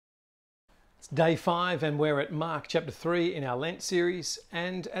It's day 5 and we're at Mark chapter 3 in our Lent series,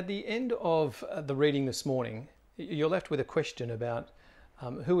 and at the end of the reading this morning you're left with a question about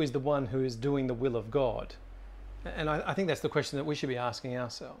who is the one who is doing the will of God. And I think that's the question that we should be asking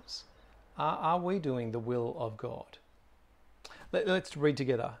ourselves. Are we doing the will of God? Let's read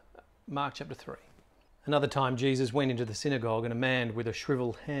together Mark chapter 3. Another time Jesus went into the synagogue, and a man with a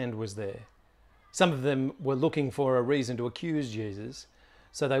shriveled hand was there. Some of them were looking for a reason to accuse Jesus,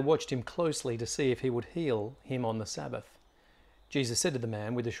 so they watched him closely to see if he would heal him on the Sabbath. Jesus said to the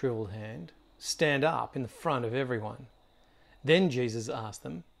man with the shriveled hand, "Stand up in the front of everyone." Then Jesus asked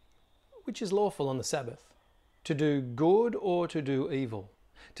them, "Which is lawful on the Sabbath? To do good or to do evil?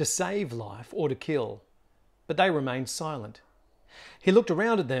 To save life or to kill?" But they remained silent. He looked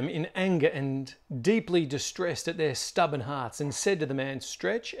around at them in anger and deeply distressed at their stubborn hearts, and said to the man,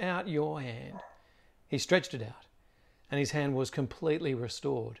 "Stretch out your hand." He stretched it out, and his hand was completely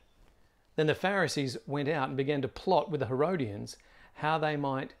restored. Then the Pharisees went out and began to plot with the Herodians how they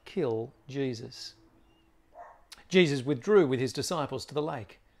might kill Jesus. Jesus withdrew with his disciples to the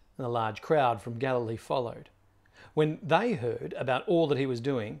lake, and a large crowd from Galilee followed. When they heard about all that he was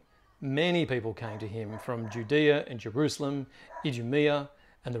doing, many people came to him from Judea and Jerusalem, Idumea,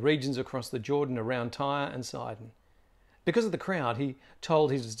 and the regions across the Jordan around Tyre and Sidon. Because of the crowd, he told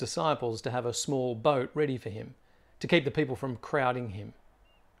his disciples to have a small boat ready for him, to keep the people from crowding him.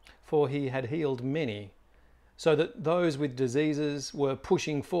 For he had healed many, so that those with diseases were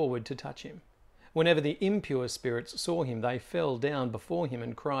pushing forward to touch him. Whenever the impure spirits saw him, they fell down before him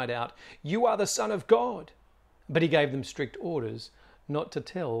and cried out, "You are the Son of God!" But he gave them strict orders not to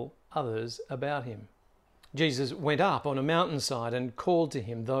tell others about him. Jesus went up on a mountainside and called to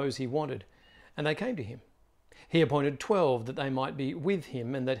him those he wanted, and they came to him. He appointed 12 that they might be with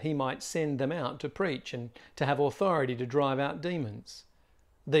him, and that he might send them out to preach and to have authority to drive out demons.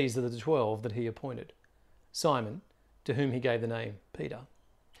 These are the 12 that he appointed: Simon, to whom he gave the name Peter;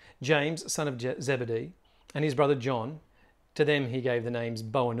 James, son of Zebedee, and his brother John. To them he gave the names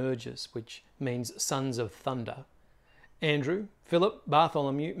Boanerges, which means sons of thunder; Andrew, Philip,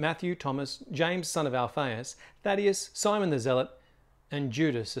 Bartholomew, Matthew, Thomas, James, son of Alphaeus, Thaddeus, Simon the Zealot, and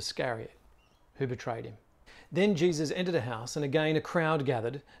Judas Iscariot, who betrayed him. Then Jesus entered a house, and again a crowd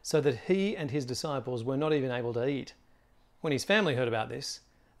gathered, so that he and his disciples were not even able to eat. When his family heard about this,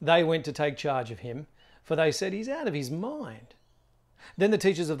 they went to take charge of him, for they said, "He's out of his mind." Then the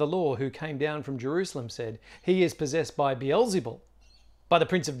teachers of the law who came down from Jerusalem said, "He is possessed by Beelzebul. By the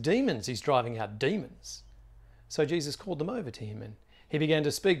prince of demons he's driving out demons." So Jesus called them over to him, and he began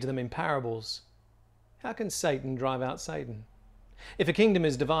to speak to them in parables. "How can Satan drive out Satan? If a kingdom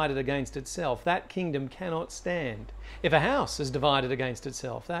is divided against itself, that kingdom cannot stand. If a house is divided against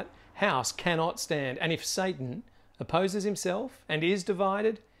itself, that house cannot stand. And if Satan opposes himself and is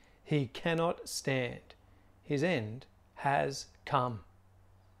divided, he cannot stand. His end has come.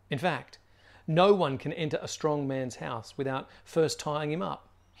 In fact, no one can enter a strong man's house without first tying him up.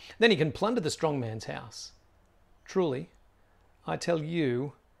 Then he can plunder the strong man's house. Truly, I tell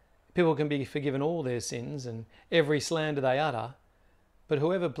you, people can be forgiven all their sins and every slander they utter, but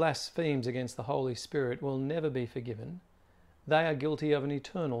whoever blasphemes against the Holy Spirit will never be forgiven. They are guilty of an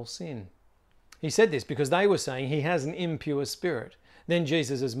eternal sin." He said this because they were saying he has an impure spirit. Then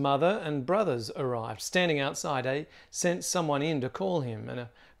Jesus' mother and brothers arrived. Standing outside, they sent someone in to call him, and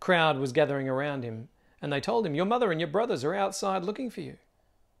a crowd was gathering around him. And they told him, "Your mother and your brothers are outside looking for you."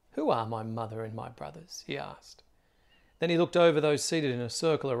 "Who are my mother and my brothers?" he asked. Then he looked over those seated in a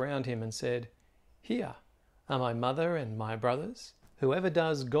circle around him and said, "Here are my mother and my brothers. Whoever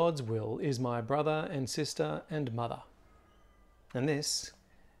does God's will is my brother and sister and mother." And this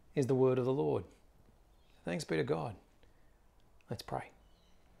is the word of the Lord. Thanks be to God. Let's pray.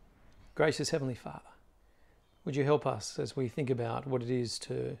 Gracious Heavenly Father, would you help us as we think about what it is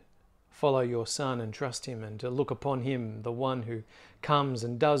to follow your Son and trust him, and to look upon him, the one who comes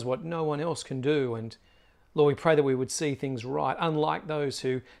and does what no one else can do. And Lord, we pray that we would see things right, unlike those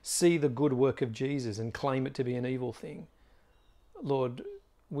who see the good work of Jesus and claim it to be an evil thing. Lord,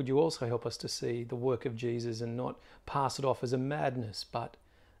 would you also help us to see the work of Jesus and not pass it off as a madness, but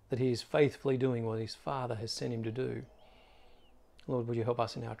that he is faithfully doing what his Father has sent him to do. Lord, would you help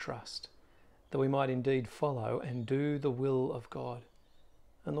us in our trust, that we might indeed follow and do the will of God.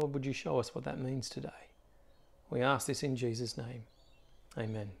 And Lord, would you show us what that means today? We ask this in Jesus' name.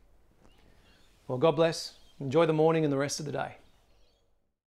 Amen. Well, God bless. Enjoy the morning and the rest of the day.